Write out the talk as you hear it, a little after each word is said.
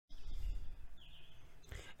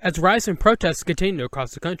As riots and protests continue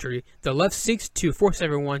across the country, the left seeks to force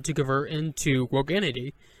everyone to convert into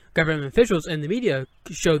Wokeanity. Government officials and the media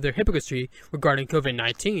show their hypocrisy regarding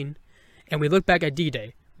COVID-19, and we look back at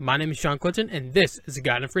D-Day. My name is Sean Clinton, and this is the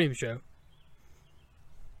God and Freedom Show.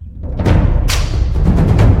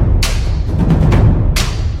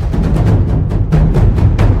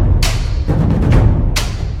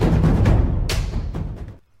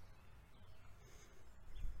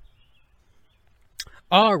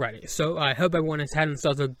 Alrighty, so I hope everyone has had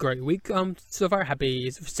themselves a great week so far.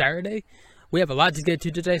 Happy Saturday. We have a lot to get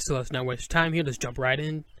to today, so let's not waste time here. Let's jump right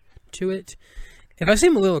into it. If I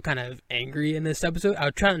seem a little kind of angry in this episode,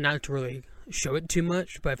 I'll try not to really show it too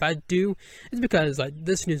much, but if I do, it's because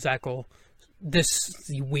this news cycle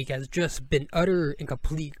this week has just been utter and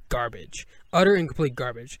complete garbage.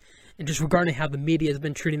 And just regarding how the media has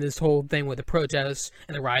been treating this whole thing with the protests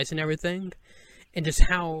and the riots and everything, and just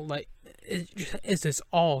how, it's just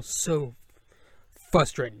all so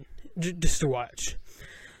frustrating just to watch.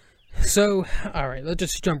 So, alright, let's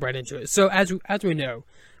just jump right into it. So, as we know,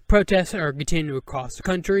 protests are continuing across the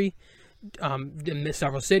country, in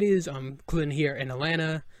several cities, including here in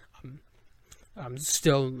Atlanta,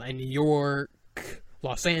 still in New York,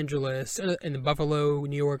 Los Angeles, and in Buffalo,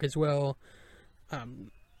 New York as well.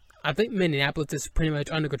 I think Minneapolis is pretty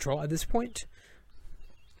much under control at this point.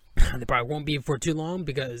 They probably won't be for too long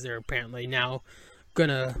because they're apparently now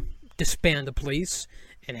gonna disband the police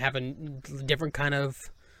and have a different kind of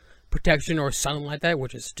protection or something like that,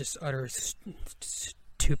 which is just utter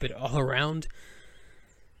stupid all around.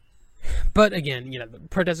 But again, the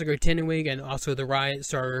protests are continuing, and also the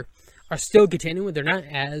riots are still continuing. They're not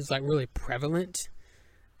as really prevalent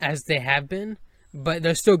as they have been, but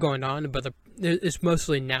they're still going on. But it's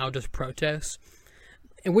mostly now just protests.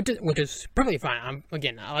 And which is perfectly fine.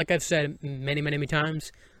 Like I've said many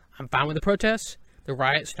times, I'm fine with the protests. The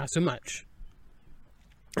riots, not so much.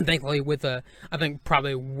 And thankfully, I think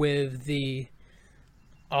probably with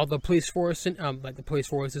all the police force and the police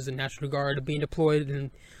forces and National Guard being deployed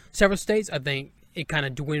in several states, I think it kind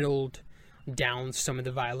of dwindled down some of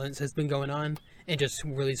the violence that's been going on and just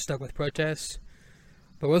really stuck with protests.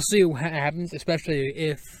 But we'll see what happens, especially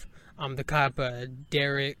if the cop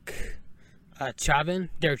Derek Chauvin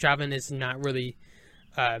is not really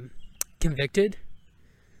convicted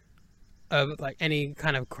of any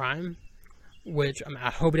kind of crime, which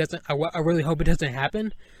I hope it doesn't. I really hope it doesn't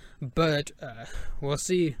happen, but we'll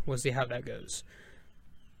see. We'll see how that goes.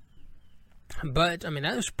 But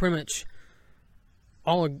that was pretty much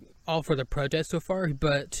all for the protest so far.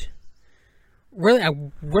 But really,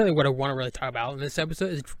 what I want to really talk about in this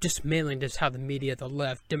episode is just mainly just how the media, the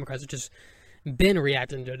left, Democrats, have just been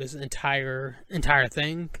reacting to this entire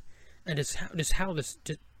thing, and just how this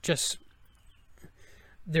just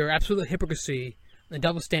their absolute hypocrisy, the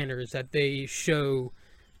double standards that they show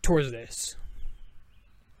towards this,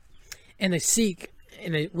 and they seek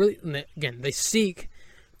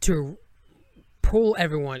to pull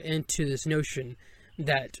everyone into this notion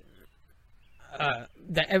that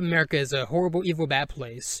America is a horrible, evil, bad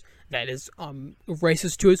place that is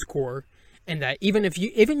racist to its core. And that even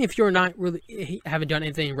if you're not really haven't done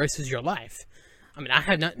anything racist in your life, I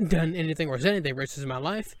have not done anything or said anything racist in my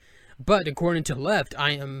life, but according to the left,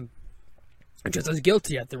 I am just as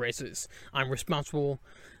guilty as the racists. I'm responsible.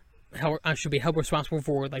 I should be held responsible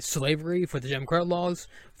for slavery, for the Jim Crow laws,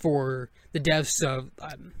 for the deaths of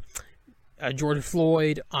George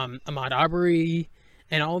Floyd, Ahmaud Arbery,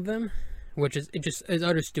 and all of them, which is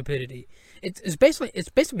utter stupidity. It's basically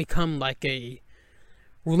become like a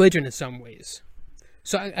religion in some ways.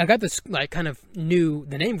 So I got this the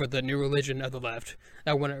name for the new religion of the left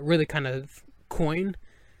that I want to really kind of coin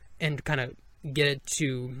and kind of get it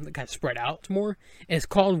to kind of spread out more. And it's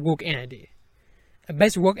called Wokeanity.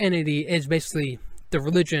 Basically, Wokeanity is basically the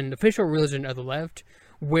official religion of the left,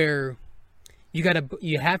 where you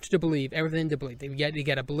have to believe everything to believe. You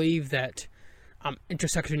got to believe that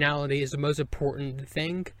intersectionality is the most important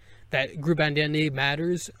thing, that group identity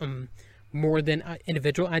matters more than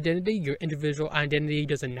individual identity. Your individual identity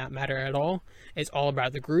does not matter at all. It's all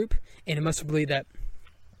about the group, and you must believe that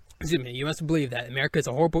America is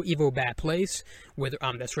a horrible, evil, bad place with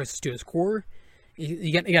that's racist to its core.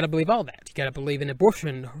 You got to believe all that. You got to believe in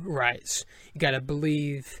abortion rights. You got to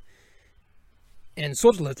believe in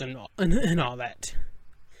socialism and all that.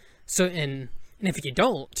 So, and if you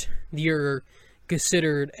don't, you're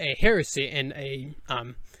considered a heresy and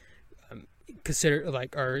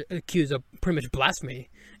are accused of pretty much blasphemy,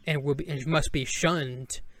 and must be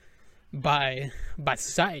shunned by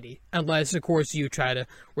society, unless of course you try to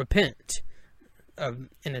repent and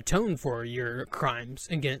atone for your crimes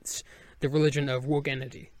against the religion of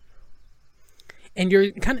Wokeanity. And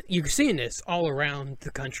you're seeing this all around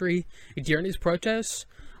the country during these protests,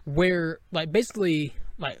 where like basically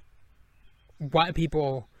like white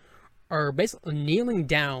people are basically kneeling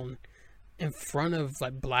down in front of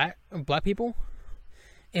like black people,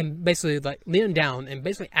 and basically like kneeling down and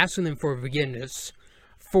basically asking them for forgiveness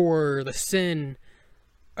for the sin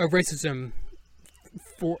of racism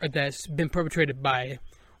that's been perpetrated by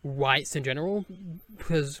whites in general.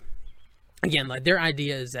 Because again, like their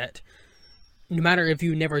idea is that no matter if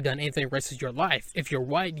you've never done anything racist in your life, if you're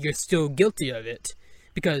white, you're still guilty of it.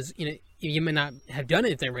 Because, you know, you may not have done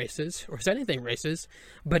anything racist or said anything racist,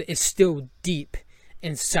 but it's still deep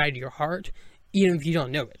inside your heart, even if you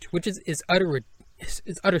don't know it, which is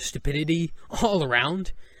utter stupidity all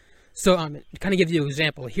around. So, to kind of give you an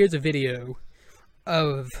example, here's a video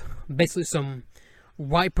of basically some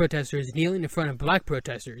white protesters kneeling in front of black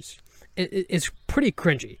protesters. It's pretty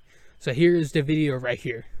cringy. So here's the video right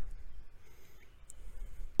here.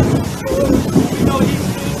 We know he's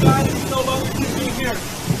being God and he's no longer just being here.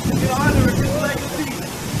 In honor of his legacy.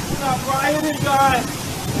 We're not rioting, God.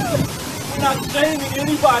 We're not shaming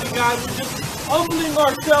anybody, God. We're just humbling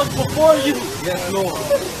ourselves before you. Yes, Lord.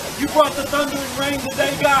 You brought the thunder and rain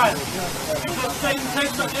today, God. Because Satan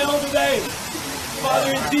takes the L today.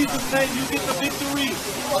 Father, in Jesus' name, you get the victory.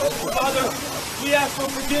 Father, we ask for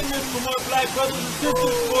forgiveness from our black brothers and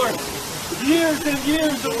sisters for years and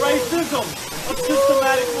years of racism. Of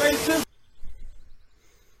systematic racism.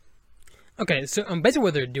 Okay, so basically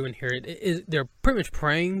what they're doing here is they're pretty much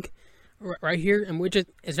praying right here, and which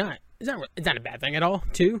is not a bad thing at all,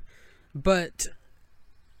 too. But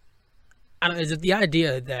I don't know, is it the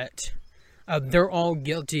idea that they're all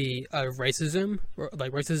guilty of racism,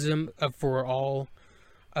 like racism for all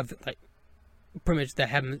of like pretty much that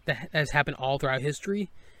has happened all throughout history,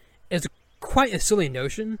 is quite a silly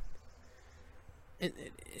notion.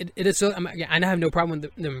 It is so. I have no problem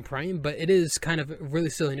with them praying, but it is kind of a really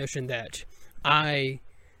silly notion that a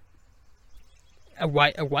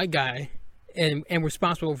white guy, and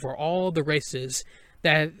responsible for all the races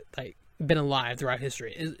that have like been alive throughout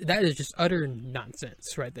history. That is just utter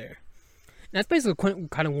nonsense right there. And that's basically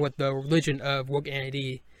kind of what the religion of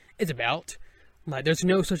Wokeanity is about. Like, there's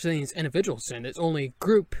no such thing as individual sin. It's only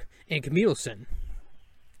group and communal sin.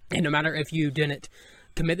 And no matter if you didn't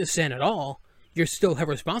commit the sin at all, you're still held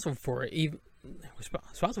responsible for it,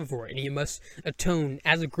 and you must atone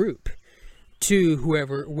as a group to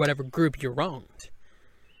whatever group you're wronged,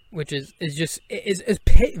 which is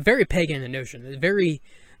very pagan in notion. It's very,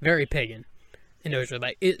 very pagan in notion.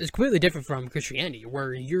 Like, it's completely different from Christianity,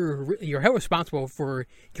 where you're held responsible for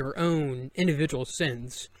your own individual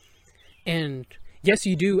sins, and yes,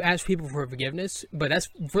 you do ask people for forgiveness, but that's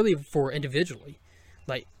really for individually.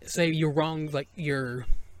 Like, say you're wrong, like you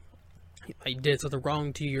did something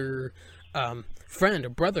wrong to your friend or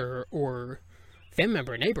brother or family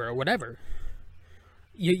member, neighbor, or whatever.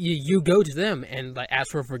 You go to them and like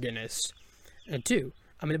ask for forgiveness too.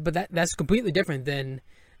 I mean, but that's completely different than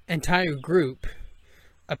entire group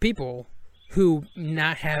of people who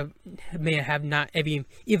may have not even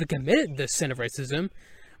committed the sin of racism,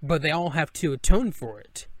 but they all have to atone for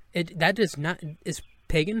it. It's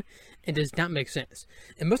pagan. It does not make sense.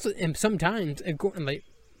 And sometimes, like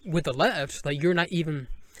with the left, like you're not even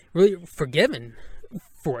really forgiven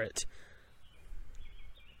for it.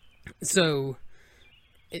 So,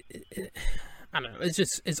 I don't know.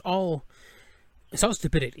 It's all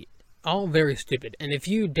stupidity, all very stupid. And if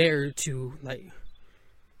you dare to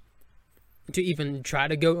even try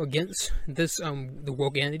to go against this the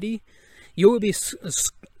Wokeanity, you will be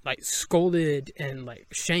scolded and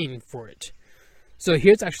shamed for it. So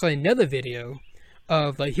here's actually another video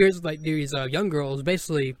of here's these young girls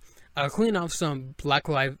basically cleaning off some Black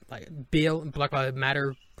Lives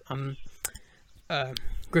Matter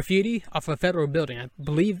graffiti off a federal building. I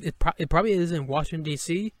believe it probably is in Washington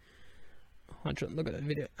D.C. I'm trying to look at that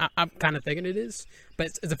video. I'm kind of thinking it is, but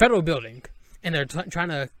it's a federal building, and they're trying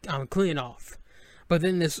to clean it off. But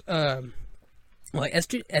then this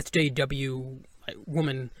SJW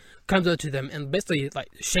woman comes up to them and basically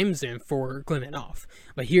shames them for cleaning it off.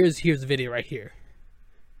 But here's the video right here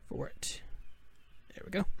for it. There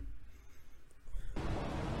we go.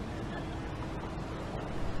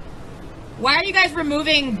 Why are you guys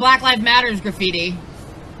removing Black Lives Matter's graffiti?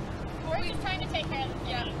 We're just trying to take care of it.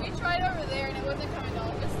 Yeah, we tried over there and it wasn't coming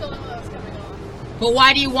off. It's still not what was coming off. But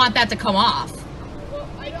why do you want that to come off? Well,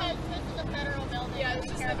 because this is a federal building. Yeah, it's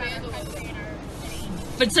just a vandalism in our city.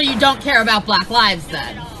 But so you don't care about Black Lives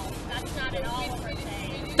then? Not at all. That's not at all what we're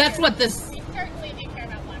saying. That's what this... We certainly do care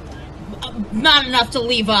about Black Lives. Not enough to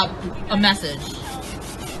leave up a message.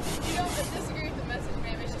 We don't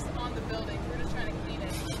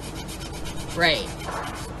Right.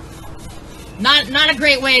 Not a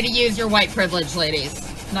great way to use your white privilege, ladies.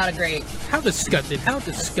 Not a great. How disgusting. How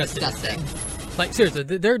disgusting. Disgusting. Like, seriously,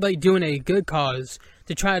 they're, like, doing a good cause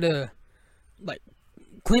to try to, like,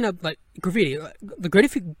 clean up, like, graffiti.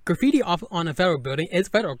 The graffiti off on a federal building is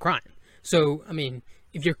federal crime. So, I mean,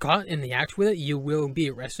 if you're caught in the act with it, you will be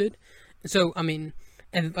arrested. So, I mean,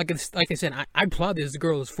 and like I said, I applaud these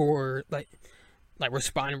girls for, like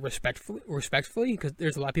responding respectfully, because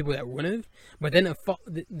there's a lot of people that wouldn't, but then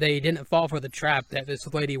they didn't fall for the trap that this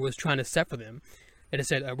lady was trying to set for them. And it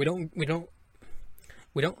said, we're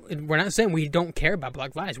not saying we don't care about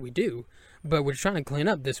Black lives, we do, but we're trying to clean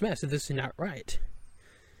up this mess, and this is not right.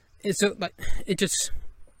 And so, like, it is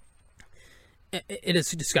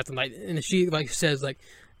disgusting. Like, and she, like, says, like,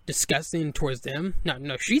 disgusting towards them.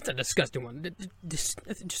 No, she's a disgusting one.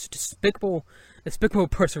 Just despicable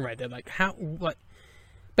person right there. Like, how, like,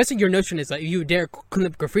 basically your notion is, like, if you dare clean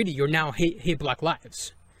up graffiti, you're now hate Black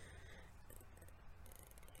lives.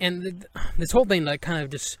 And this whole thing, like, kind of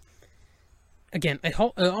just, again, it's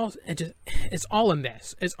all a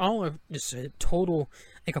mess. It's all just a total,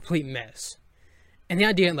 a complete mess. And the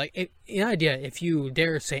idea, like, if you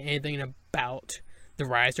dare say anything about the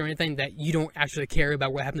riots or anything, that you don't actually care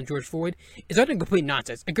about what happened to George Floyd, is utter complete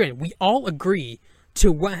nonsense. Again, we all agree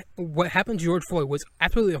to what happened to George Floyd was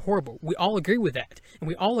absolutely horrible. We all agree with that, and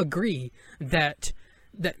we all agree that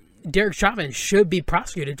Derek Chauvin should be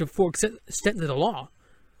prosecuted to full extent of the law.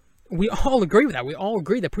 We all agree with that. We all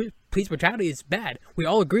agree that police brutality is bad. We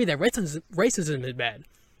all agree that racism is bad.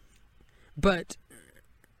 But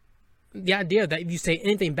the idea that if you say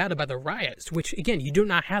anything bad about the riots, which, again, you do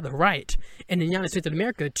not have the right in the United States of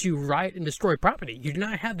America to riot and destroy property. You do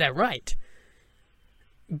not have that right.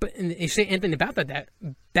 But if you say anything about that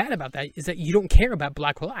bad about that, is that you don't care about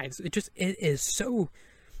Black lives. It is so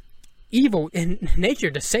evil in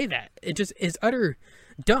nature to say that. It just is utter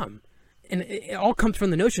dumb. And it all comes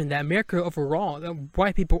from the notion that America overall,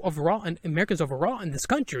 white people overall, and Americans overall in this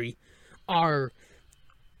country are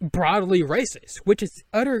broadly racist, which is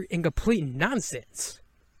utter and complete nonsense.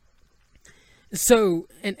 So,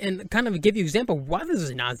 and kind of give you an example of why this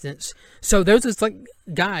is nonsense. So there's this, like,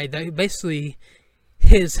 guy that basically,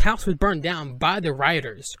 his house was burned down by the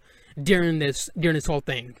rioters during this whole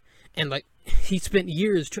thing. And, like, he spent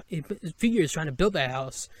a few years trying to build that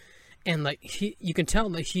house. And, like, you can tell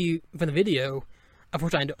that from the video,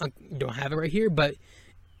 unfortunately I don't have it right here, but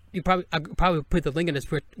I'll probably put the link in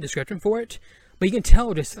the description for it. But you can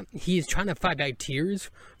tell just he's trying to fight back tears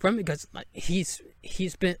from it, because, like, he's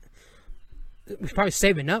probably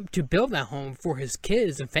saving up to build that home for his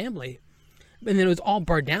kids and family, and then it was all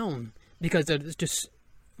burned down because of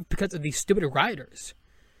these stupid rioters.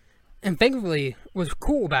 And thankfully, what's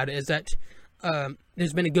cool about it is that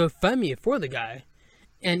there's been a GoFundMe for the guy,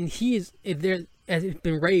 and has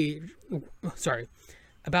been raised.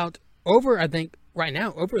 About over, I think, right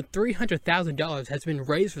now, over $300,000 has been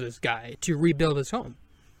raised for this guy to rebuild his home.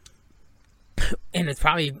 And it's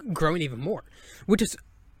probably growing even more, which is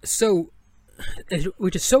so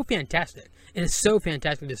fantastic. It is so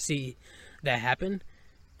fantastic to see that happen.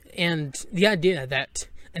 And the idea that,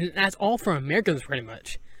 and that's all for Americans pretty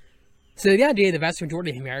much. So the idea that the vast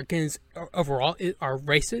majority of Americans overall are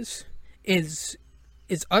racist is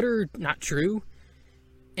utter not true.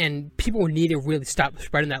 And people need to really stop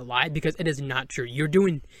spreading that lie, because it is not true. You're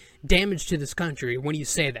doing damage to this country when you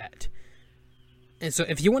say that. And so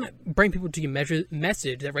if you want to bring people to your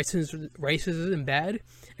message that racism is bad,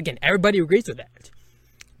 again, everybody agrees with that.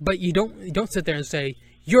 But you don't sit there and say,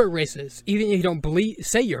 you're a racist. Even if you don't believe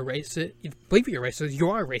you're racist, you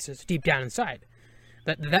are racist deep down inside.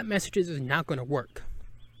 That message is not going to work.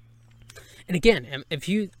 And again, if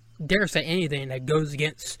you dare say anything that goes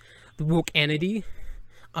against the Wokeanity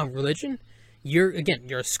of religion,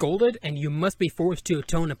 you're scolded, and you must be forced to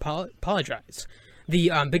atone and apologize. The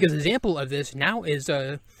biggest example of this now is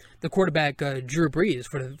the quarterback Drew Brees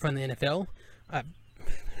from the NFL.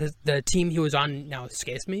 The team he was on now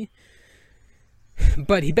escapes me,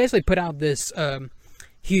 but he basically put out this.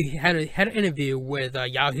 He had an interview with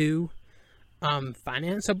Yahoo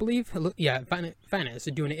Finance, I believe. Yeah, Finance,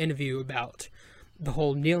 doing an interview about the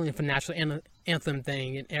whole kneeling for national anthem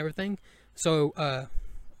thing and everything. So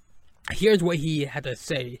here's what he had to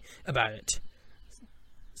say about it.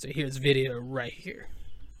 So here's video right here.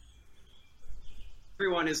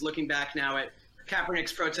 Everyone is looking back now at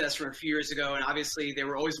Kaepernick's protests from a few years ago, and obviously they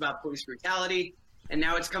were always about police brutality, and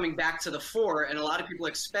now it's coming back to the fore, and a lot of people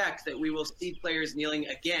expect that we will see players kneeling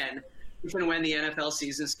again, even when the NFL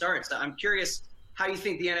season starts. I'm curious how you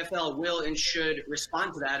think the NFL will and should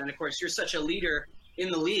respond to that, and of course, you're such a leader in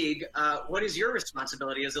the league. What is your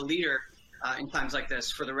responsibility as a leader in times like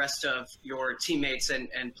this for the rest of your teammates and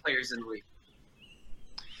players in the league?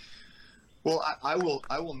 Well, I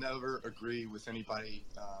will never agree with anybody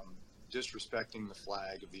disrespecting the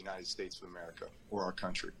flag of the United States of America or our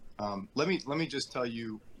country. Let me just tell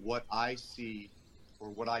you what I see or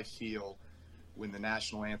what I feel when the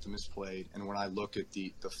national anthem is played and when I look at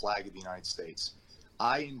the flag of the United States.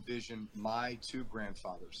 I envision my two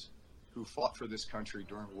grandfathers who fought for this country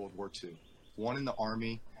during World War II, one in the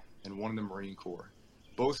Army and one in the Marine Corps,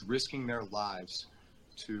 both risking their lives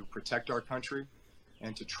to protect our country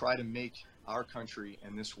and to try to make our country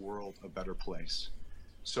and this world a better place.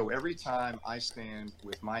 So every time I stand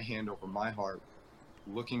with my hand over my heart,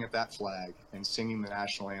 looking at that flag and singing the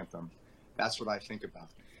national anthem, that's what I think about.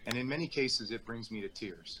 And in many cases, it brings me to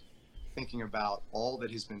tears, thinking about all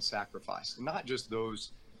that has been sacrificed, not just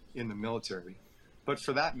those in the military, but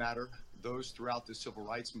for that matter, those throughout the civil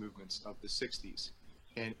rights movements of the 60s,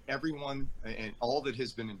 and everyone and all that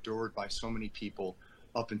has been endured by so many people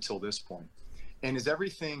up until this point. And is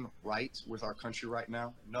everything right with our country right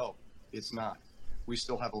now? No, it's not. We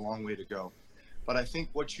still have a long way to go. But I think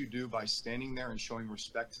what you do by standing there and showing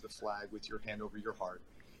respect to the flag with your hand over your heart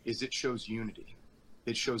is it shows unity.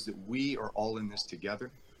 It shows that we are all in this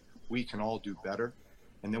together. We can all do better,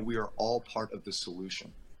 and that we are all part of the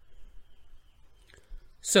solution.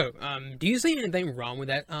 So, do you see anything wrong with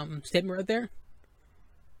that statement right there?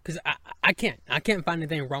 Because I can't find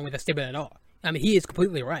anything wrong with that statement at all. I mean, he is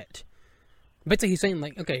completely right. Basically, he's saying,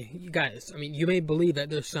 like, okay, you guys, I mean, you may believe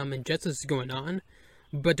that there's some injustice going on,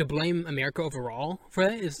 but to blame America overall for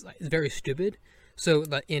that is very stupid. So,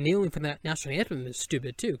 like, and kneeling for that national anthem is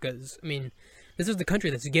stupid, too, because, I mean, this is the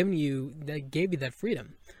country that gave you that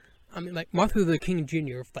freedom. I mean, like, Martin Luther King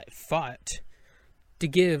Jr. fought to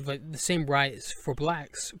give, like, the same rights for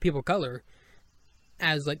blacks, people of color,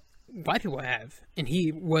 as, like, white people have, and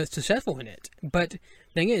he was successful in it. But the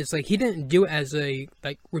thing is, like, he didn't do it as a,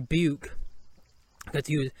 like, rebuke, because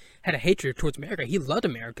he had a hatred towards America. He loved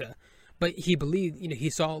America, but he believed, he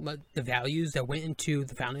saw, like, the values that went into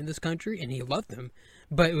the founding of this country, and he loved them.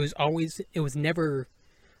 But it was never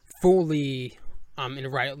fully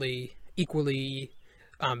and rightly, equally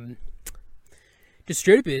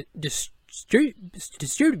distributed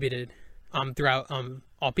throughout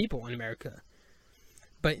all people in America.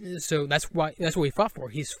 But so that's what he fought for.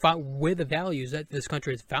 He's fought with the values that this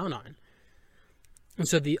country is found on. And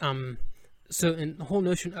so the whole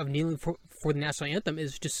notion of kneeling for the national anthem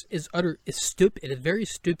is stupid. It's very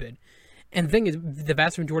stupid. And the thing is, the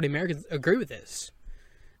vast majority of Americans agree with this.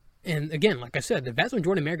 And again, like I said, the vast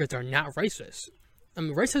majority of Americans are not racist. I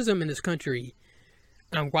mean, racism in this country,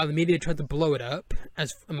 while the media tries to blow it up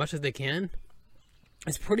as much as they can,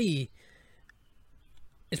 it's pretty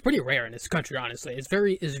rare in this country, honestly. It's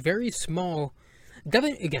very small.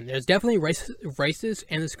 Definitely, again, there's definitely racists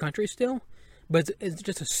in this country still, but it's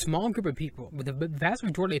just a small group of people. But the vast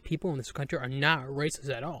majority of people in this country are not racist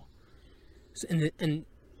at all. So, and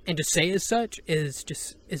to say as such is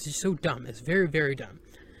just so dumb. It's very, very dumb.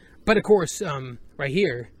 But of course, right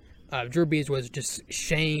here, Drew Brees was just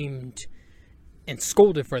shamed and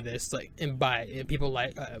scolded for this, like, and by people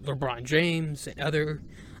like LeBron James and other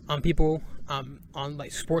people on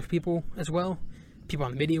like sports people as well. People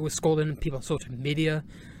on the media was scolding him. People on social media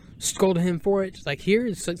scolded him for it. Like,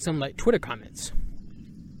 here's some like Twitter comments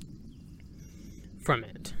from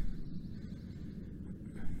it.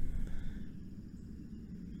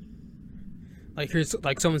 Like, here's,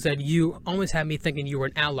 like, someone said, "You always had me thinking you were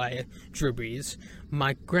an ally, Drew Brees.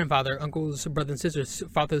 My grandfather, uncles, brothers, and sisters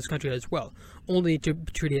fought for this country as well, only to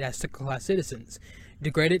be treated as second-class citizens,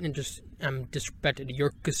 degraded and just disrespected.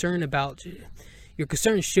 Your concern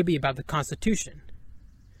should be about the Constitution."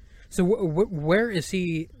 So where is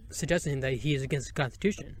he suggesting that he is against the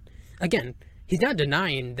Constitution? Again, he's not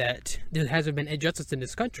denying that there hasn't been injustice in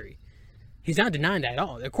this country. He's not denying that at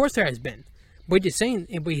all. Of course there has been. What he's saying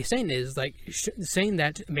is, like, saying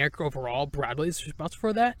that America overall broadly is responsible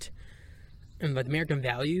for that, and like American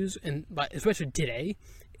values, and like, especially today,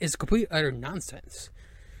 is complete utter nonsense.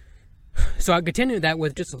 So I'll continue that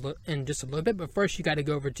with just a little bit, but first you got to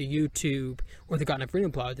go over to YouTube or the God and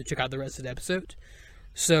Freedom blog to check out the rest of the episode.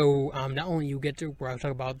 So not only you get to where I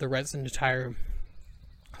talk about the rest of the entire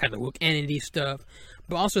kind of Wokeanity stuff,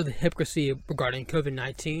 but also the hypocrisy regarding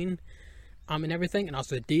COVID-19. And everything, and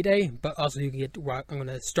also D-Day, but also you can get where I'm going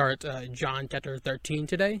to start John chapter 13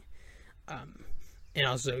 today, and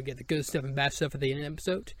also get the good stuff and bad stuff at the end of the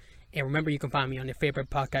episode. And remember, you can find me on your favorite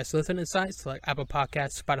podcast listening sites like Apple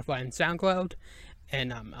Podcasts, Spotify, and SoundCloud.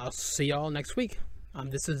 And I'll see y'all next week.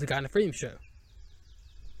 This is the God and Freedom Show.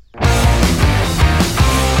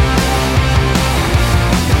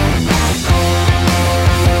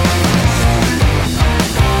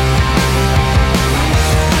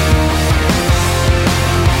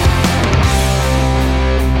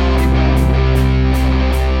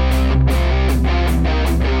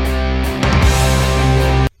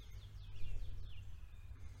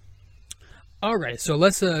 Alright, so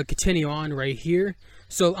let's continue on right here.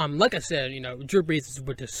 So, like I said, Drew Brees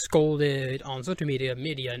was just scolded on social media,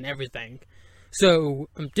 and everything. So,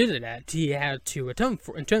 due to that, he had to atone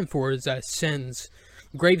for his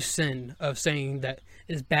grave sin of saying that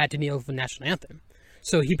it's bad to kneel for the national anthem.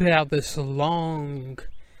 So, he put out this long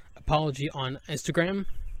apology on Instagram.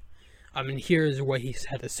 And here's what he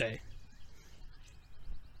had to say.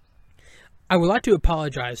 I would like to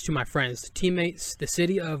apologize to my friends, teammates, the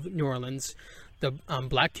city of New Orleans, the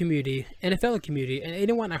black community, NFL community, and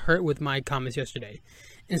anyone I hurt with my comments yesterday.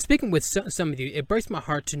 In speaking with some of you, it breaks my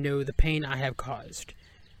heart to know the pain I have caused.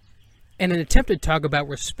 In an attempt to talk about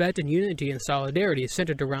respect and unity and solidarity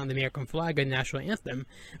centered around the American flag and national anthem,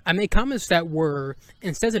 I made comments that were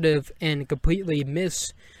insensitive and completely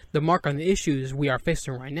miss the mark on the issues we are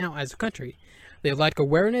facing right now as a country. They lack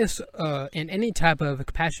awareness and any type of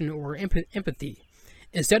compassion or empathy.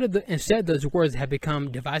 Instead, those words have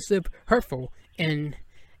become divisive, hurtful, and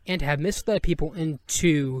have misled people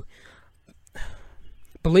into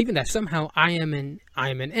believing that somehow I am an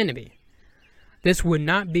enemy. This would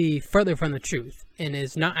not be further from the truth, and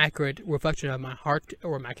is not accurate reflection of my heart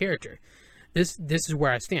or my character. This is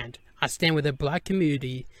where I stand. I stand with the black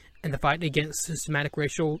community in the fight against systematic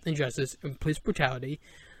racial injustice and police brutality.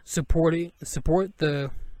 Support the.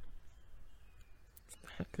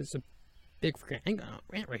 There's a big freaking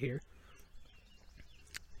rant right here.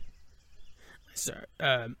 Sorry.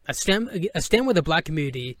 I stand with the black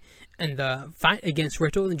community in the fight against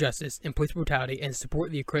racial injustice and police brutality, and support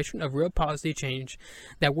the creation of real policy change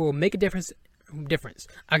that will make a difference.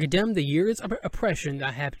 I condemn the years of oppression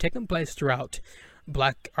that have taken place throughout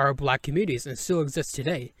our black communities and still exist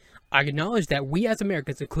today. I acknowledge that we as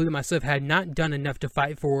Americans, including myself, had not done enough to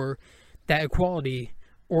fight for that equality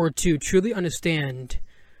or to truly understand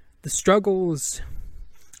the struggles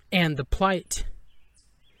and the plight.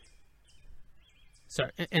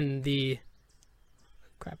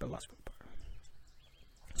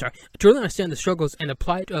 Truly understand the struggles and the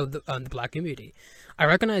plight of the black community. I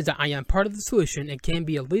recognize that I am part of the solution and can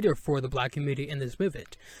be a leader for the black community in this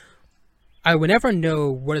movement. I will never know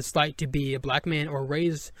what it's like to be a black man or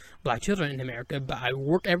raise black children in America, but I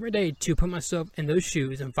work every day to put myself in those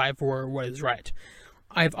shoes and fight for what is right.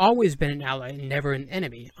 I've always been an ally and never an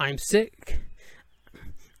enemy. I am sick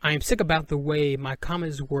about the way my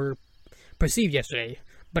comments were perceived yesterday,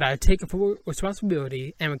 but I take full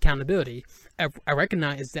responsibility and accountability. I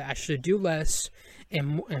recognize that I should do less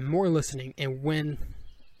and more listening, and when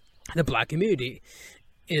the black community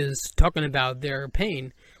is talking about their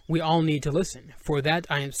pain, we all need to listen. For that,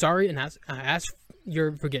 I am sorry, and I ask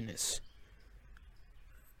your forgiveness.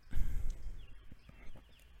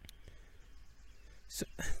 So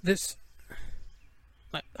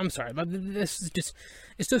I'm sorry, but this is just,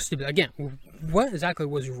 it's so stupid. Again, what exactly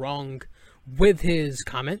was wrong with his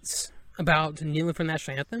comments about kneeling for the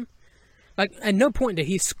national anthem? Like, at no point did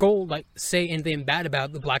he say anything bad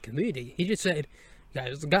about the black community. He just said,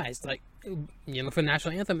 guys, like, kneeling for the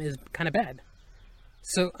national anthem is kind of bad.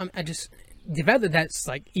 So the fact that that's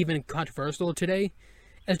like even controversial today,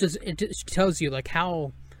 it just tells you like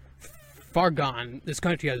how far gone this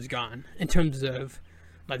country has gone in terms of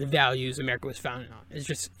like the values America was founded on. It's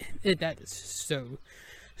just that is so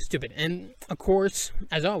stupid. And of course,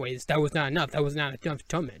 as always, that was not enough. That was not enough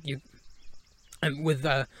atonement. With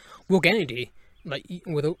Wokeanity, like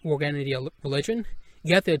with Wokeanity religion,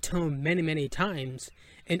 you have to atone many, many times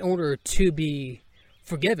in order to be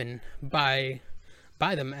forgiven by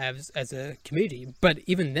them as a community. But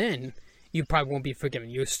even then, you probably won't be forgiven.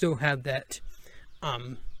 You still have that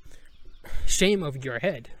shame over your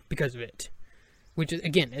head because of it, which is,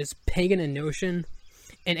 again, is pagan in notion.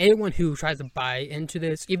 And anyone who tries to buy into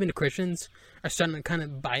this, even the Christians, are starting to kind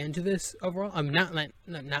of buy into this overall.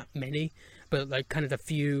 Not many, but like kind of the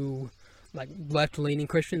few like left-leaning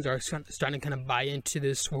Christians are starting to kind of buy into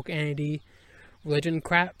this Wokeanity religion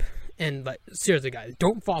crap. And like, seriously, guys,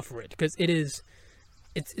 don't fall for it, because it's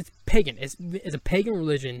pagan. It's a pagan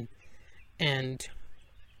religion, and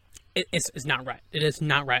it's not right. It is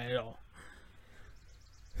not right at all.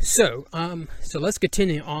 So let's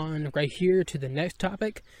continue on right here to the next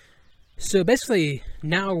topic. So basically,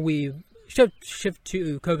 now we shift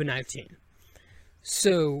to COVID-19.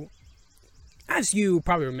 So, as you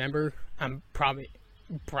probably remember, again,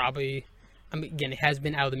 it has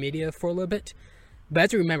been out of the media for a little bit, but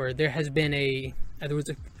as you remember, there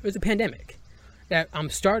was a pandemic that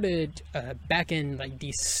started back in like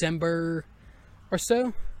December or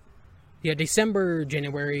so. Yeah, December,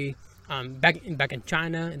 January, back in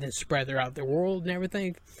China, and then spread throughout the world and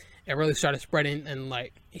everything. it really started spreading, and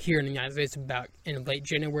like here in the United States, about in late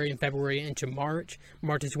January and February into March.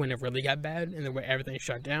 March is when it really got bad, and the way everything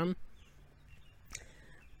shut down.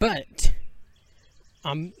 But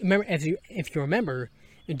remember, if you remember,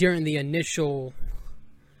 during the initial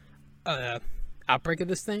outbreak of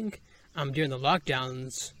this thing, during the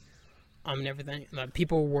lockdowns, and everything,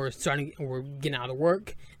 people were getting out of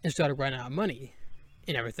work and started running out of money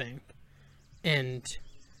and everything, and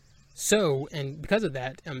because of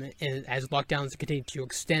that, and as lockdowns continued to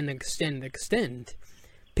extend,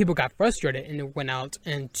 people got frustrated and went out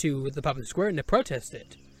into the public square and they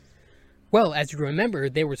protested. Well, as you remember,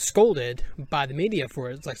 they were scolded by the media for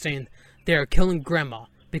it. It's like saying they're killing grandma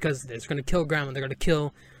because of this. They're going to kill grandma. They're going to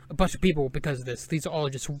kill a bunch of people because of this. These are all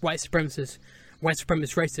just white supremacist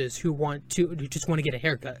racists who just want to get a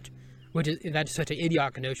haircut, that's such an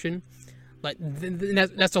idiotic notion. Like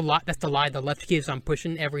that's a lot. That's the lie the left keeps on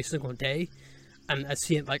pushing every single day, and I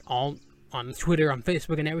see it like all on Twitter, on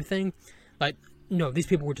Facebook, and everything. Like, no, these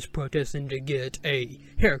people were just protesting to get a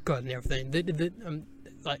haircut and everything.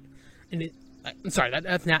 I'm sorry,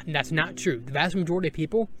 that's not true. The vast majority of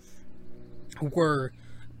people were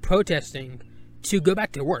protesting to go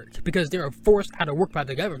back to work because they were forced out of work by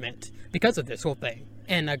the government because of this whole thing.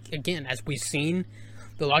 And again, as we've seen,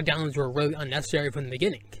 the lockdowns were really unnecessary from the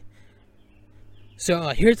beginning. So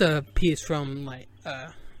here's a piece from it's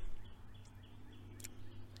a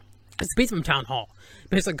piece from Town Hall,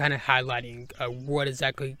 basically kind of highlighting what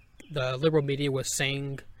exactly the liberal media was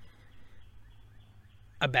saying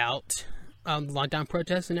about the lockdown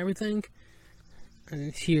protests and everything.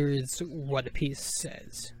 And here's what the piece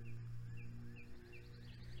says.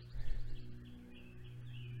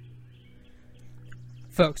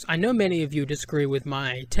 Folks, I know many of you disagree with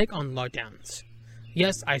my take on lockdowns.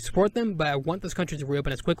 Yes, I support them, but I want this country to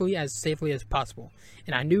reopen as quickly as safely as possible.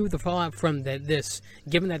 And I knew the fallout from this,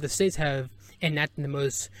 given that the states have enacted the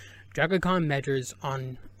most draconian measures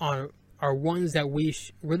are ones that we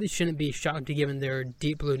really shouldn't be shocked to, given their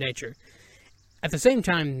deep blue nature. At the same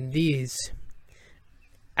time, these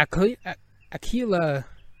Aquila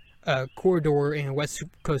corridor and West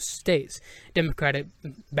Coast states, Democratic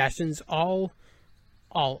bastions, all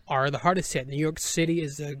are the hardest hit. New York City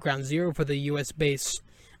is the ground zero for the U.S.-based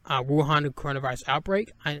Wuhan coronavirus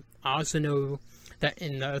outbreak. I also know that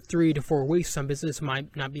in 3 to 4 weeks, some business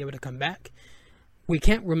might not be able to come back. We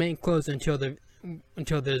can't remain closed until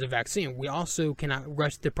there's a vaccine. We also cannot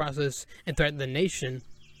rush the process and threaten the nation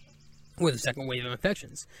with a second wave of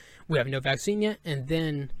infections. We have no vaccine yet, and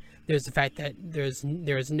then there's the fact that there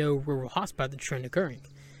is no rural hotspot trend occurring.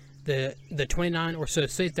 The 29 or so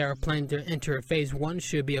states that are planning to enter phase 1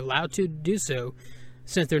 should be allowed to do so,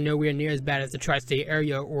 since they're nowhere near as bad as the tri-state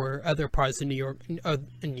area or other parts of New York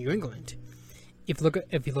and New England. If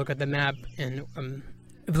you look at the map and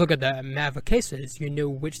if you look at the map of cases, you know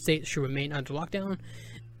which states should remain under lockdown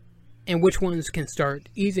and which ones can start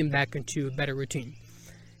easing back into a better routine.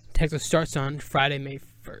 Texas starts on Friday, May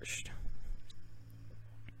 1st.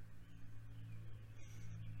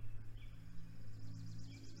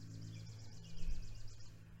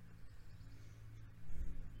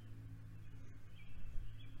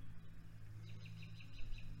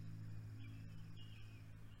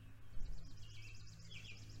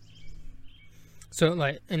 So,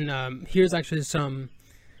 here's actually some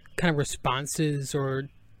kind of responses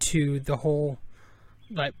to the whole,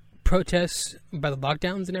 protests by the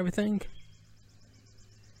lockdowns and everything.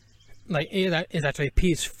 That is actually a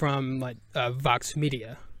piece from, Vox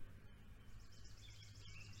Media.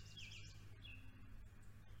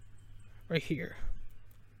 Right here.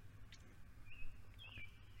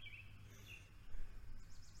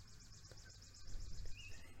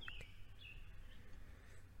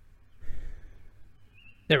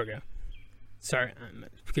 There we go. Sorry, my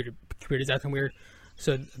computer's acting weird.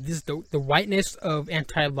 So this is the whiteness of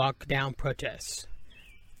anti-lockdown protests.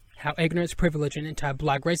 How ignorance, privilege, and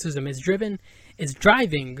anti-black racism is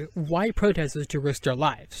driving white protesters to risk their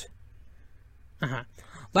lives.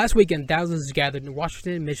 Last weekend, thousands gathered in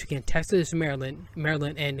Washington, Michigan, Texas, Maryland,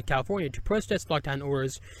 and California to protest lockdown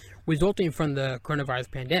orders resulting from the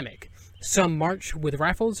coronavirus pandemic. Some marched with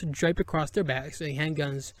rifles draped across their backs and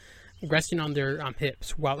handguns resting on their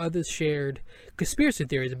hips, while others shared conspiracy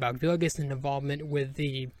theories about Bill Gates' involvement with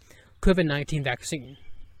the COVID-19 vaccine.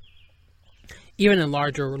 Even in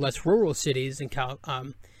larger, less rural cities in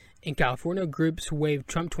California, groups waved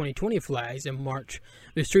Trump 2020 flags and marched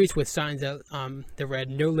the streets with signs that read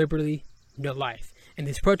 "No Liberty, No Life." And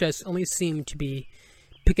these protests only seem to be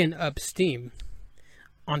picking up steam.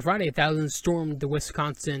 On Friday, thousands stormed the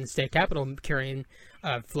Wisconsin state capitol carrying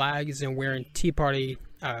flags and wearing Tea Party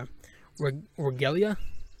regalia.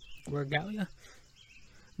 regalia.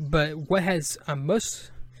 But what's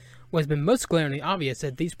been most glaringly obvious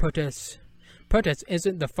that these protests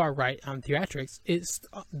isn't the far right theatrics. It's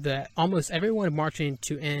that almost everyone marching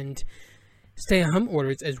to end stay-at-home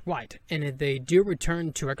orders is white, and if they do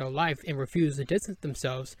return to regular life and refuse to distance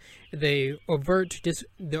themselves, their overt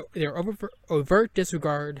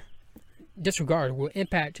disregard will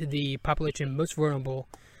impact the population most vulnerable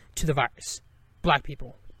to the virus, black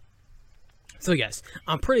people. So yes,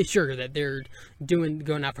 I'm pretty sure that they're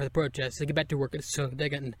going out for the protests to get back to work so they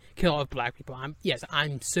can kill all black people. I'm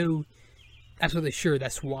so absolutely sure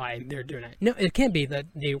that's why they're doing it. No, it can't be that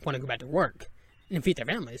they want to go back to work and feed their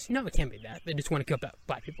families. No, it can't be that. They just want to kill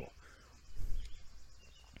black people.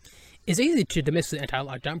 It's easy to dismiss the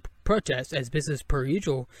anti-lockdown protests as business per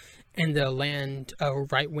usual in the land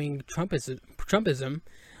of right-wing Trumpism,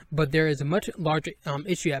 but there is a much larger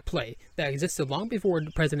issue at play that existed long before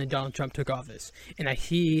President Donald Trump took office, and that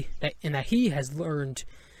he has learned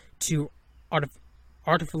to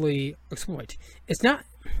artificially exploit.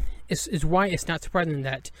 It's why it's not surprising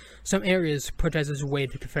that some areas protesters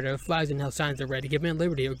waved Confederate flags and held signs that read, "Give me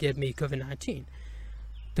liberty" or "Give me COVID-19."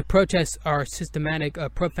 The protests are systematic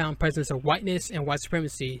of profound presence of whiteness and white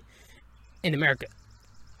supremacy in America.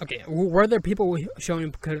 Okay, were there people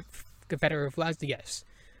showing Confederate flags? Yes.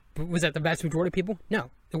 But was that the vast majority of people?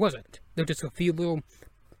 No, it wasn't. There were just a few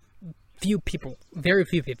people, very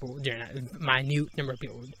few people during that minute number of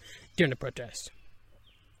people during the protest.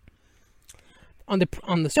 On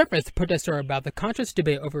the surface, the protests are about the conscious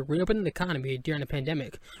debate over reopening the economy during the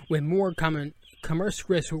pandemic, with more common commerce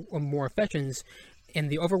risks or more infections, and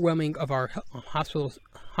the overwhelming of our hospital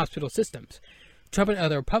systems. Trump and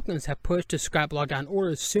other Republicans have pushed to scrap lockdown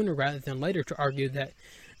orders sooner rather than later to argue that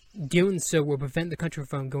doing so will prevent the country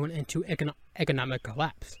from going into economic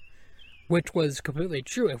collapse, which was completely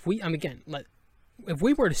true. If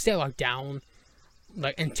we were to stay locked down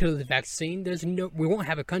until the vaccine, we won't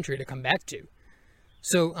have a country to come back to.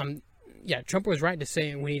 So, Trump was right to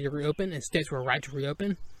say we need to reopen, and states were right to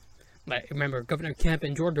reopen. Remember, Governor Kemp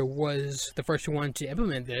in Georgia was the first one to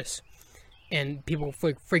implement this, and people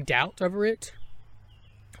freaked out over it.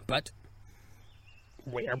 But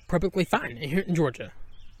we are perfectly fine here in Georgia.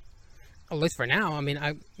 At least for now.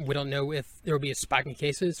 We don't know if there will be a spike in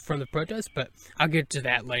cases from the protests, but I'll get to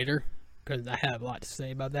that later, because I have a lot to say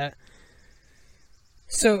about that.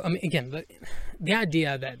 So, again, the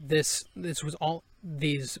idea that this was all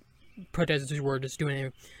these protesters were just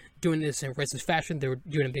doing this in racist fashion. They were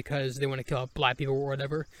doing it because they want to kill black people or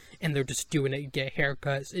whatever, and they're just doing it to get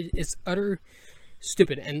haircuts. It's utter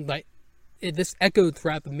stupid, and this echoed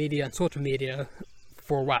throughout the media and social media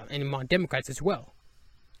for a while, and among Democrats as well.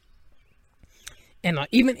 And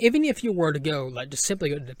even if you were to go, just simply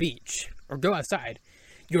go to the beach or go outside,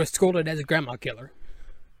 you're scolded as a grandma killer.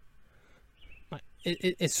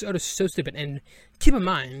 It's sort of so stupid. And keep in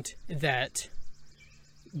mind that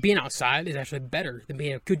being outside is actually better than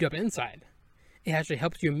being cooped up inside. It actually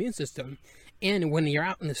helps your immune system. And when you're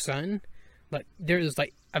out in the sun, there's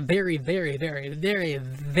a very, very, very, very,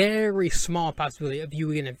 very small possibility of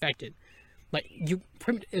you getting infected.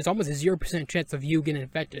 It's almost a 0% chance of you getting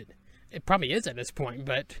infected. It probably is at this point,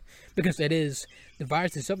 but because the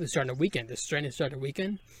virus itself is starting to weaken, the strain is starting to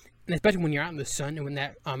weaken, and especially when you're out in the sun and when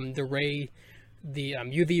that the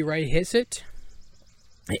UV ray hits it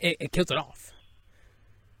kills it off.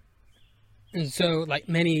 And so,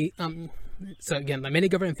 many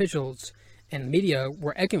government officials and media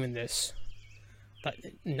were echoing this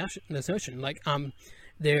notion.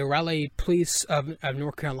 The Raleigh police of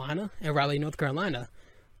North Carolina and Raleigh, North Carolina,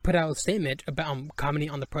 put out a statement about commenting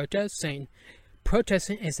on the protest, saying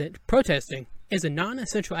protesting is a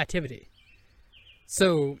non-essential activity.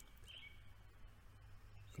 So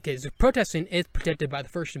protesting is protected by the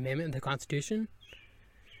First Amendment of the Constitution,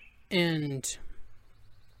 and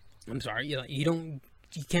I'm sorry, you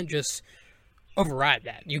can't just override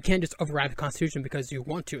that. You can't just override the Constitution because you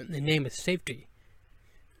want to in the name of safety.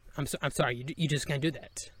 I'm sorry, you just can't do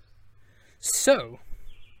that. So,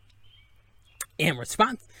 in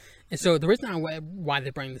response, and so the reason why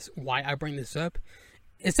I bring this up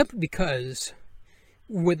is simply because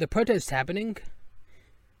with the protests happening,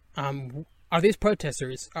 are these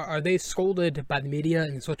protesters, are they scolded by the media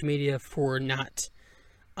and social media for not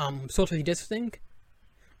socially distancing?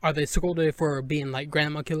 Are they scolded for being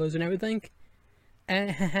grandma killers and everything?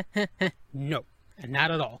 No,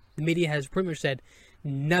 not at all. The media has pretty much said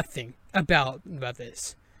nothing about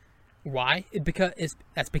this. Why?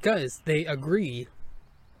 That's because they agree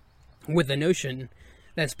with the notion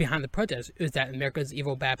that's behind the protest, is that America's an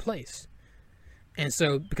evil, bad place. And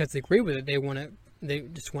so, because they agree with it, they want to they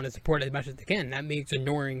just want to support it as much as they can. That means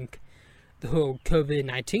ignoring the whole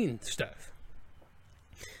COVID-19 stuff.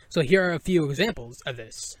 So here are a few examples of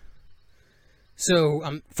this.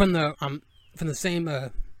 So from the same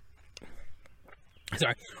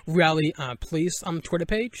Rally Police Twitter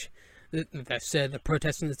page that said the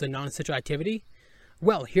protesting is a non-essential activity.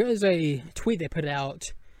 Well, here's a tweet they put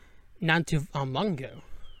out not too long ago.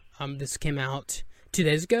 This came out 2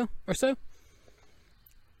 days ago or so.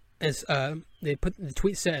 As the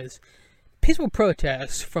tweet says, peaceful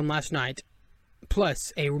protests from last night,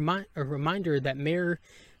 plus a reminder that Mayor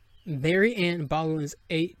Mary Ann Baldwin's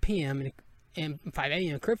 8 p.m. and 5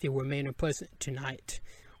 a.m. curfew were made in place tonight,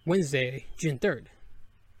 Wednesday, June 3rd.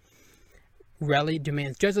 Rally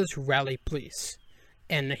demands justice, Rally Police.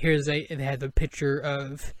 And here's they have a picture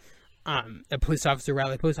of a police officer,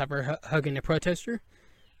 Rally police officer, hugging a protester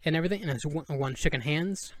and everything, and it's one shaking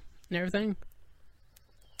hands and everything.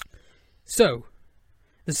 So,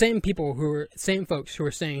 the same folks who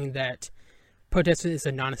are saying that protesting is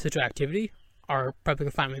a non-essential activity are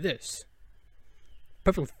perfectly fine with this.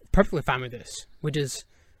 Perfectly fine with this, which is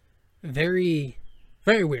very,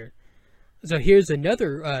 very weird. So here's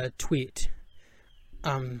another tweet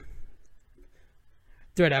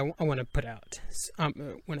thread I want to put out.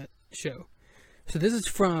 Want to show. So this is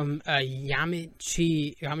from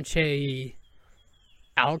Yamiche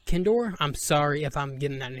Alkindor. I'm sorry if I'm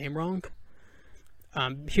getting that name wrong.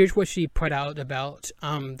 Here's what she put out about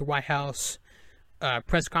the White House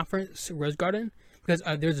press conference, Rose Garden, because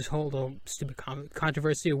there's this whole little stupid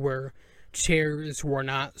controversy where chairs were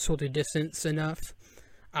not socially distanced enough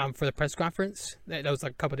for the press conference. That was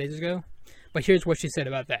like a couple days ago. But here's what she said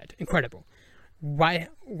about that. Incredible. White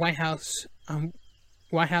House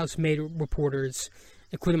made reporters,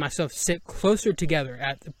 including myself, sit closer together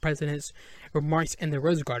at the president's remarks in the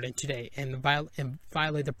Rose Garden today and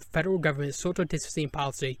violate the federal government's social distancing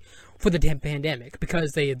policy for the pandemic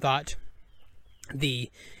because they thought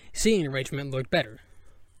the seating arrangement looked better.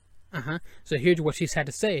 So here's what she's had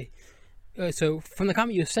to say. So from the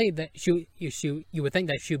comment, you say that you would think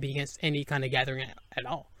that she would be against any kind of gathering at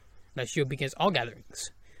all. That she would be against all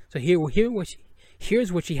gatherings. So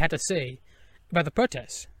here's what she had to say about the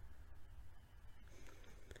protests.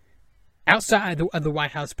 Outside of the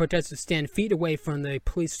White House, protesters stand feet away from the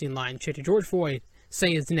policing line, chanting "George Floyd,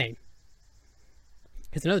 say his name."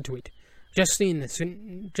 Here's another tweet. Just seen this,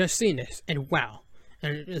 and wow.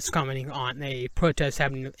 And it's commenting on a protest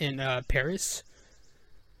happening in Paris.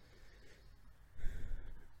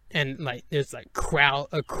 And like there's like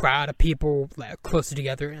a crowd of people like closer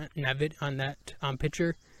together on that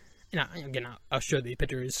picture. And again, I'll show the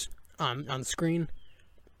pictures on the screen.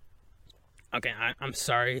 Okay, I'm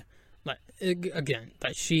sorry. Like again,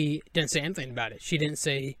 like she didn't say anything about it. She didn't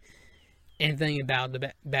say anything about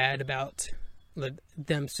the bad about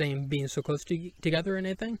them saying being so close together or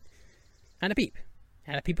anything. Not a peep.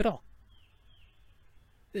 Not a peep at all.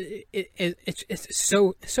 It's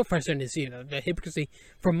so frustrating to see the hypocrisy.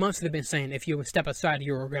 For months they've been saying if you step outside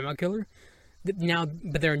you're a grandma killer. Now,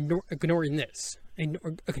 but they're ignoring this,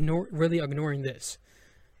 really ignoring this.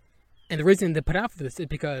 And the reason they put out for this is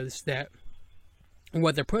because that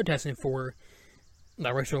what they're protesting for,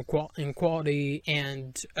 like racial inequality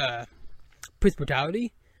and police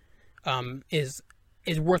brutality, is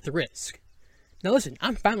worth the risk. Now, listen,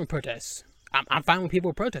 I'm fine with protests. I'm fine with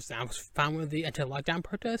people protesting. I was fine with the anti-lockdown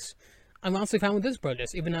protests. I'm honestly fine with this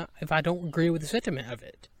protest, even if I don't agree with the sentiment of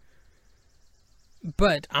it.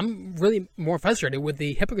 But I'm really more frustrated with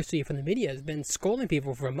the hypocrisy from the media. Has been scolding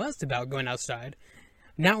people for months about going outside.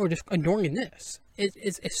 Now we're just ignoring this.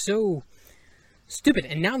 It's so stupid.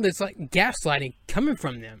 And now there's like gaslighting coming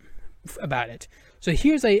from them about it. So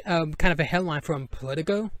here's a kind of a headline from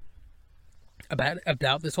Politico about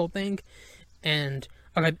this whole thing. And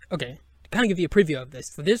okay. Kind of give you a preview of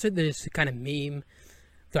this. So there's this kind of meme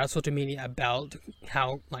throughout social media about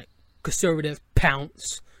how like conservatives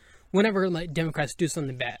pounce whenever like Democrats do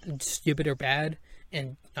something bad, stupid or bad,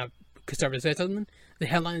 and conservatives say something. The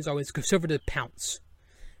headline is always "conservatives pounce,"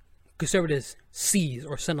 "conservatives seize,"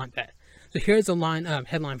 or something like that. So here's a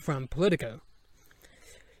headline from Politico: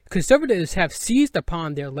 "Conservatives have seized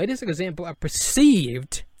upon their latest example of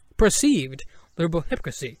perceived liberal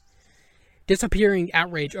hypocrisy. Disappearing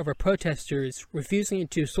outrage over protesters refusing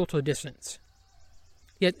to social distance."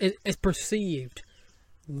 Yet it's perceived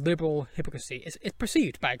liberal hypocrisy. It's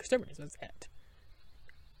perceived by conservatives as that.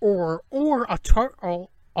 Or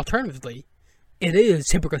alternatively, it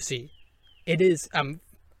is hypocrisy. It is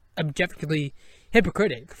objectively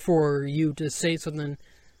hypocritic for you to say something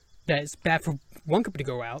that's bad for one company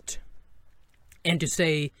to go out and to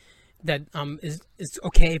say that is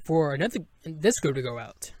okay for this group to go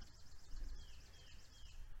out.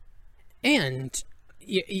 And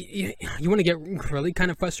you want to get really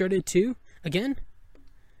kind of frustrated too again.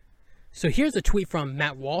 So here's a tweet from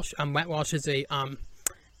Matt Walsh. Matt Walsh is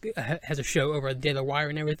has a show over at Daily Wire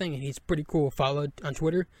and everything, and he's pretty cool, followed on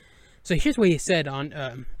Twitter. So here's what he said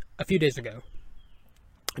on a few days ago.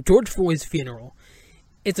 George Floyd's funeral.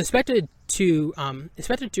 It's expected to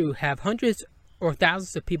have hundreds or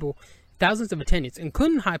thousands of people, thousands of attendees,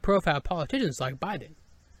 including high-profile politicians like Biden.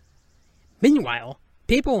 Meanwhile,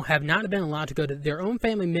 people have not been allowed to go to their own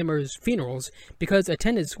family members' funerals because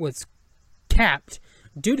attendance was capped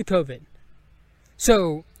due to COVID.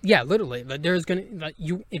 So yeah, literally, like there's gonna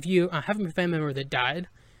if you have a family member that died,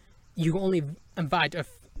 you only invite a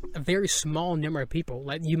very small number of people.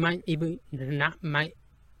 Like you might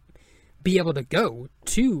be able to go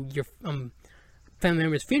to your family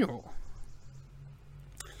member's funeral.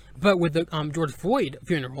 But with the George Floyd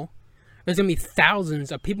funeral, there's gonna be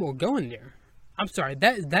thousands of people going there. I'm sorry,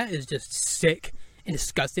 that is just sick and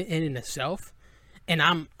disgusting in itself. And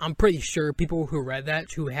I'm pretty sure people who read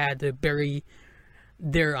that, who had to bury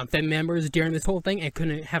their family members during this whole thing and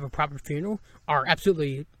couldn't have a proper funeral, are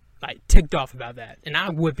absolutely like ticked off about that. And I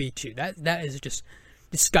would be too. That is just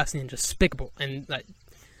disgusting and despicable. And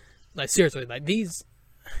like seriously, like these,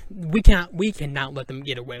 we cannot let them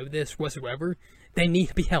get away with this whatsoever. They need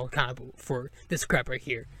to be held accountable for this crap right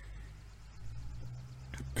here.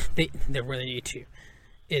 They really need to.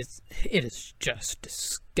 It is just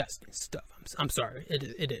disgusting stuff. I'm sorry.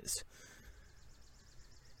 It is.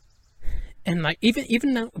 And like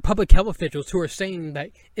even now, public health officials who are saying that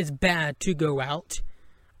it's bad to go out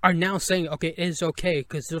are now saying, okay, it is okay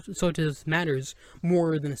because social distance matters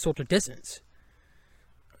more than social distance.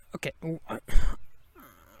 Okay,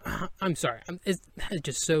 I'm sorry. It's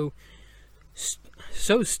just so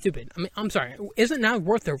stupid. I mean, I'm sorry. Is it not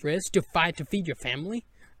worth the risk to fight to feed your family?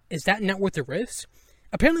 Is that not worth the risk?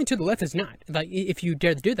 Apparently, to the left, it's not. Like, if you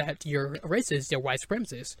dare to do that, you're a racist, you're white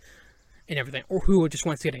supremacist, and everything, or who just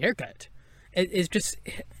wants to get a haircut. It's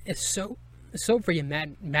so freaking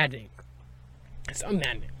maddening. It's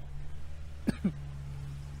unmaddening.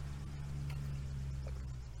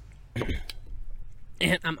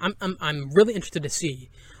 And I'm really interested to see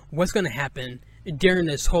what's going to happen during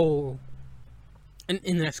this whole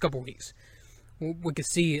in the next couple of weeks. We could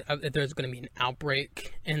see if there's going to be an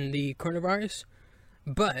outbreak in the coronavirus,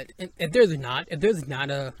 but if there's not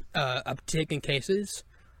a uptick in cases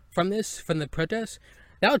from the protests,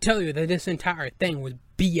 that'll tell you that this entire thing was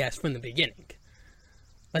BS from the beginning.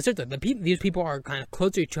 Like seriously, these people are kind of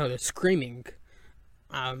close to each other, screaming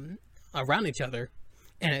around each other,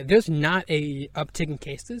 and if there's not a uptick in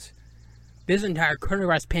cases, this entire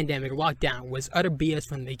coronavirus pandemic lockdown was utter BS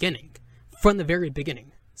from the beginning, from the very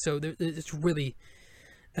beginning. So it's really,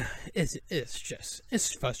 it's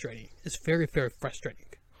frustrating. It's very, very frustrating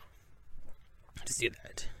to see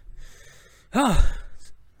that. Oh,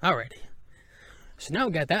 alrighty. So now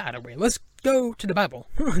we got that out of the way. Let's go to the Bible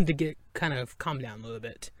to get kind of calmed down a little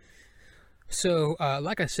bit. So,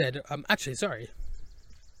 like I said, actually, sorry.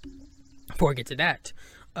 Before I get to that,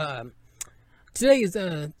 today is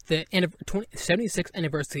the 76th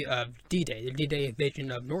anniversary of D-Day, the D-Day invasion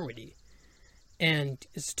of Normandy. And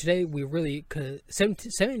today we really,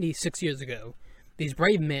 76 years ago, these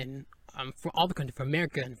brave men from all the country, from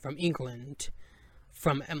America and from England,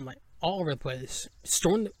 from like all over the place,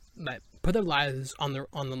 put their lives on the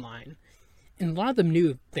line. And a lot of them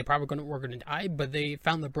knew they probably were going to die, but they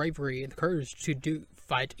found the bravery and the courage to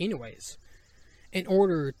fight anyways, in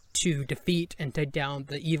order to defeat and take down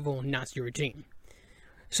the evil Nazi regime.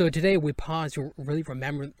 So today we pause to really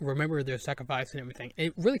remember their sacrifice and everything.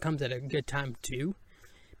 It really comes at a good time too,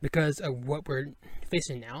 because of what we're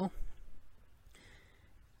facing now.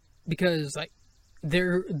 Because like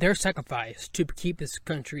their sacrifice to keep this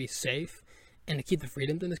country safe and to keep the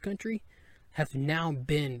freedoms in this country have now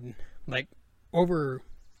been like overridden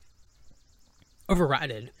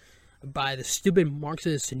by the stupid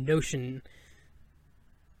Marxist notion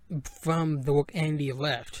from the Wokeanity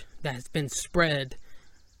left that has been spread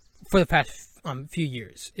for the past few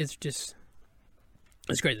years. It's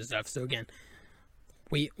crazy stuff. So again,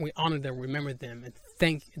 we honor them, remember them, and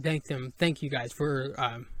thank them. Thank you guys for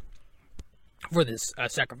this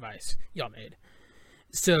sacrifice y'all made.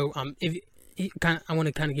 So I want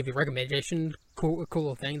to kind of give you a recommendation, cool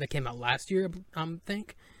little thing that came out last year. I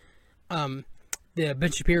think the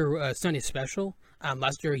Ben Shapiro Sunday special.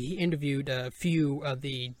 Last year he interviewed a few of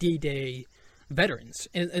the D-Day veterans,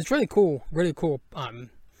 and it's really cool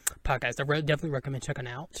podcast. I definitely recommend checking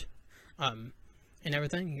out, and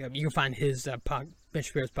everything. You can find his Ben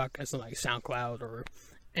Shapiro's podcast on like SoundCloud or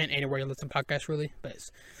and anywhere you listen to podcasts, really. But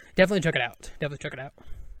definitely check it out.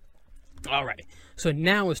 Alrighty. So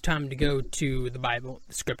now it's time to go to the Bible,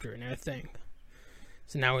 the Scripture, and everything.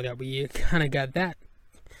 So now that we kind of got that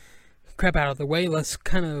crap out of the way, let's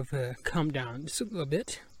kind of calm down just a little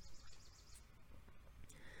bit.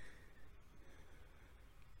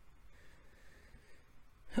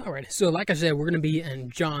 Alright, so like I said, we're going to be in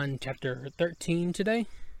John chapter 13 today.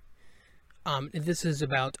 This is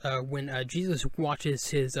about when Jesus washes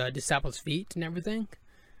his disciples' feet and everything.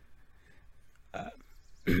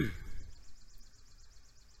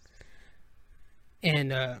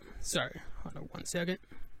 Sorry, hold on 1 second.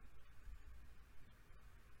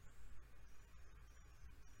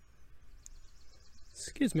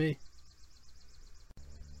 Excuse me.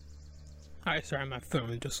 Alright, sorry, my phone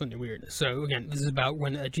is just something weird. So, again, this is about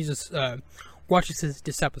when Jesus washes his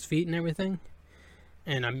disciples' feet and everything.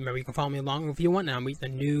 And remember, you can follow me along if you want. Now, I'm reading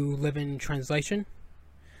the New Living Translation.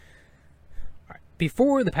 Alright.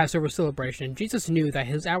 Before the Passover celebration, Jesus knew that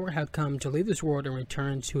his hour had come to leave this world and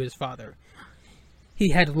return to his Father. He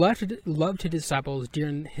had loved his disciples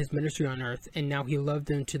during his ministry on earth, and now he loved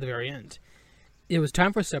them to the very end. It was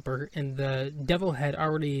time for supper, and the devil had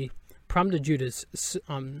already prompted Judas,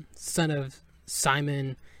 son of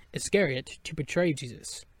Simon Iscariot, to betray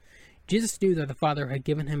Jesus. Jesus knew that the Father had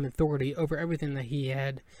given him authority over everything, that he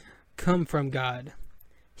had come from God.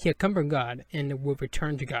 He had come from God and would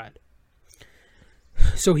return to God.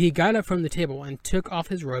 So he got up from the table and took off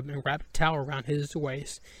his robe and wrapped a towel around his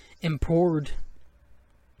waist and poured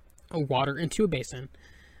water into a basin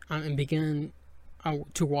and began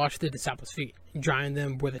to wash the disciples' feet, drying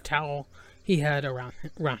them with a towel he had around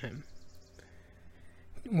him.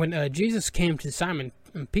 When Jesus came to Simon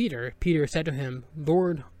and Peter said to him,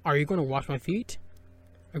 "Lord, are you going to wash my feet?"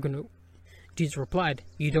 Jesus replied,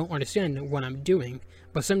 "You don't understand what I'm doing,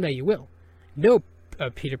 but someday you will." "No,"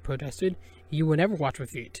 Peter protested, "you will never wash my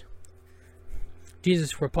feet."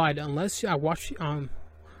 Jesus replied, "Unless I wash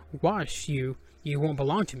you, you won't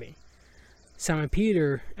belong to me." Simon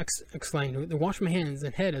Peter exclaimed, "Wash my hands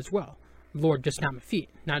and head as well, Lord, just not my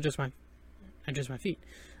feet, not just my feet.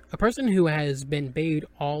 A person who has been bathed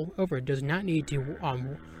all over does not need to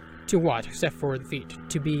wash except for the feet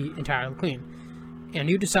to be entirely clean. And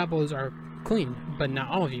you disciples are clean, but not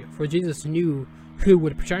all of you." For Jesus knew who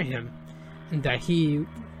would betray him, and that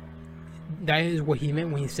is what he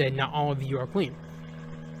meant when he said, "Not all of you are clean."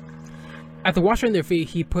 After washing their feet,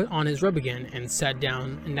 he put on his robe again and sat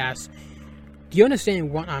down and asked, "Do you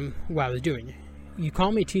understand what I was doing? You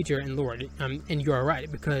call me teacher and Lord, and you are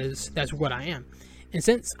right, because that's what I am. And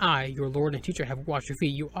since I, your Lord and teacher, have washed your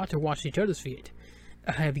feet, you ought to wash each other's feet.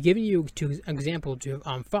 I have given you an example to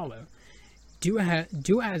follow. Do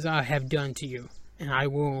as I have done to you, and I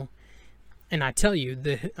tell you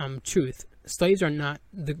the truth. Slaves are not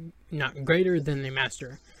greater than their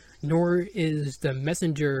master, nor is the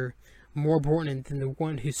messenger more important than the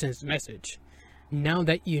one who sends the message. Now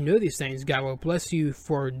that you know these things, God will bless you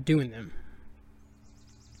for doing them."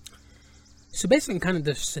 So basically, kind of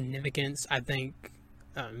the significance, I think,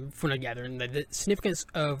 from what I gather, the significance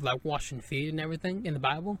of like washing feet and everything in the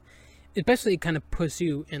Bible, it basically kind of puts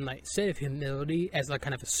you in like state of humility as like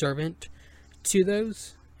kind of a servant to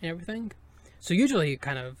those and everything. So usually,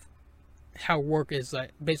 kind of how work is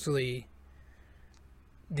like basically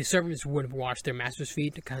the servants would have washed their master's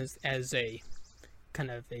feet kind of as a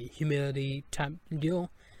kind of a humility type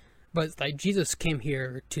deal. But like Jesus came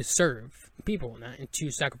here to serve people and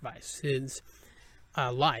to sacrifice his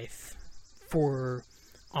life for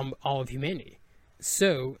all of humanity.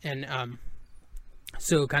 So kind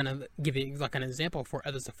of giving like an example for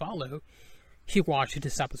others to follow, he washed his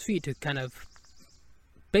disciples' feet to kind of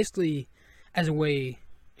basically as a way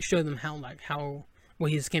show them how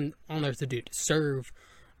what he just came on earth to do, to serve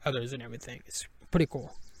others and everything. It's pretty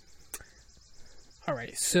cool.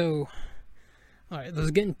 Alright,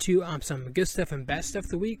 let's get into some good stuff and bad stuff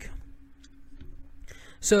of the week.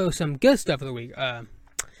 So, some good stuff of the week.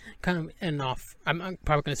 Kind of end off. I'm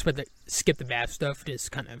probably going to skip the bad stuff.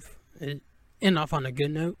 Just kind of end off on a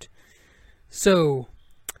good note. So,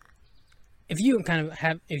 if you're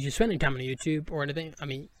spending time on YouTube or anything, I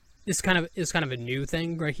mean, it's kind of a new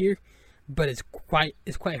thing right here, but it's quite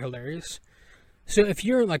hilarious. So if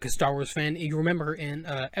you're like a Star Wars fan, you remember in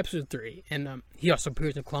episode 3, and he also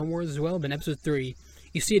appears in Clone Wars as well, but in episode 3,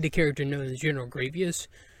 you see the character known as General Grievous,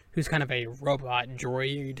 who's kind of a robot,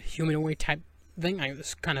 droid, humanoid type thing.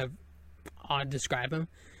 It's kind of odd to describe him.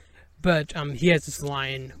 But he has this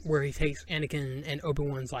line where he takes Anakin and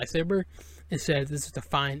Obi-Wan's lightsaber and says, "This is a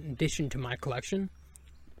fine addition to my collection."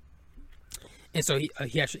 and so he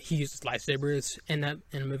uses lightsabers in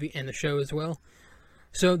the movie and the show as well.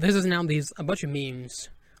 So this is now a bunch of memes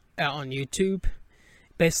out on YouTube.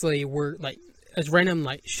 Basically, we're like as random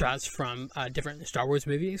like shots from different Star Wars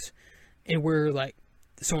movies, and we're like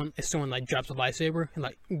someone like drops a lightsaber and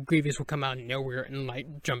like Grievous will come out of nowhere and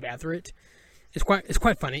like jump after it. It's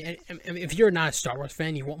quite funny. And if you're not a Star Wars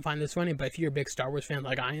fan, you won't find this funny. But if you're a big Star Wars fan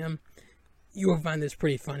like I am, you will find this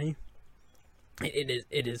pretty funny.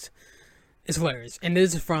 It's hilarious. And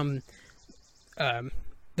this is from the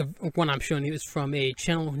one I'm showing you is from a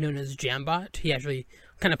channel known as Jambot. He actually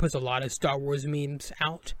kind of puts a lot of Star Wars memes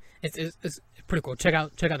out. It's pretty cool. Check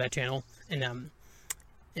out that channel. And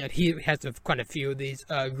he has quite a few of these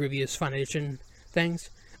Grievous Fun Edition things.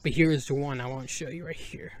 But here is the one I want to show you right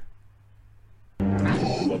here.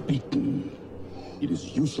 You are beaten. It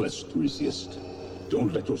is useless to resist.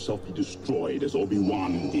 Don't let yourself be destroyed as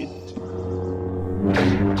Obi-Wan did.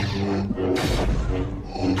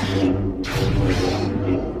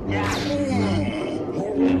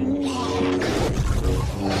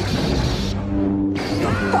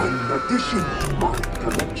 A fine addition to my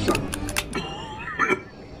collection.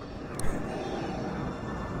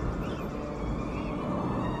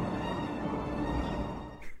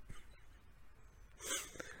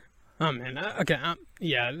 Oh man, okay,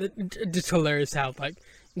 yeah, just hilarious how like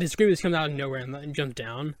this Grievous comes out of nowhere and like, jumps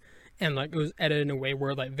down, and like it was edited in a way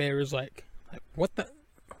where like Vader's like what the,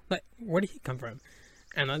 like where did he come from,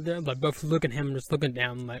 and they're like both looking at him and just looking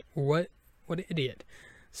down like what an idiot.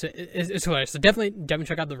 So it's hilarious. So definitely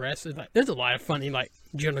check out the rest. It's like there's a lot of funny like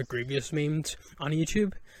General Grievous memes on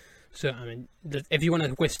YouTube. So I mean, if you want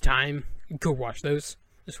to waste time, go watch those.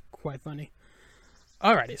 It's quite funny.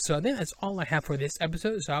 Alrighty, so I think that's all I have for this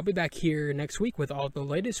episode, so I'll be back here next week with all the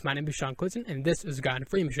latest. My name is Sean Clinton, and this is the God and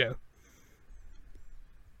Freedom Show.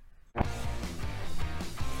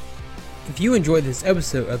 If you enjoyed this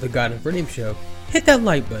episode of the God and Freedom Show, hit that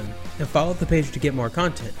like button and follow the page to get more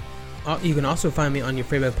content. You can also find me on your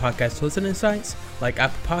favorite podcast listening sites like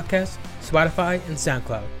Apple Podcasts, Spotify, and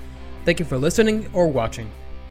SoundCloud. Thank you for listening or watching.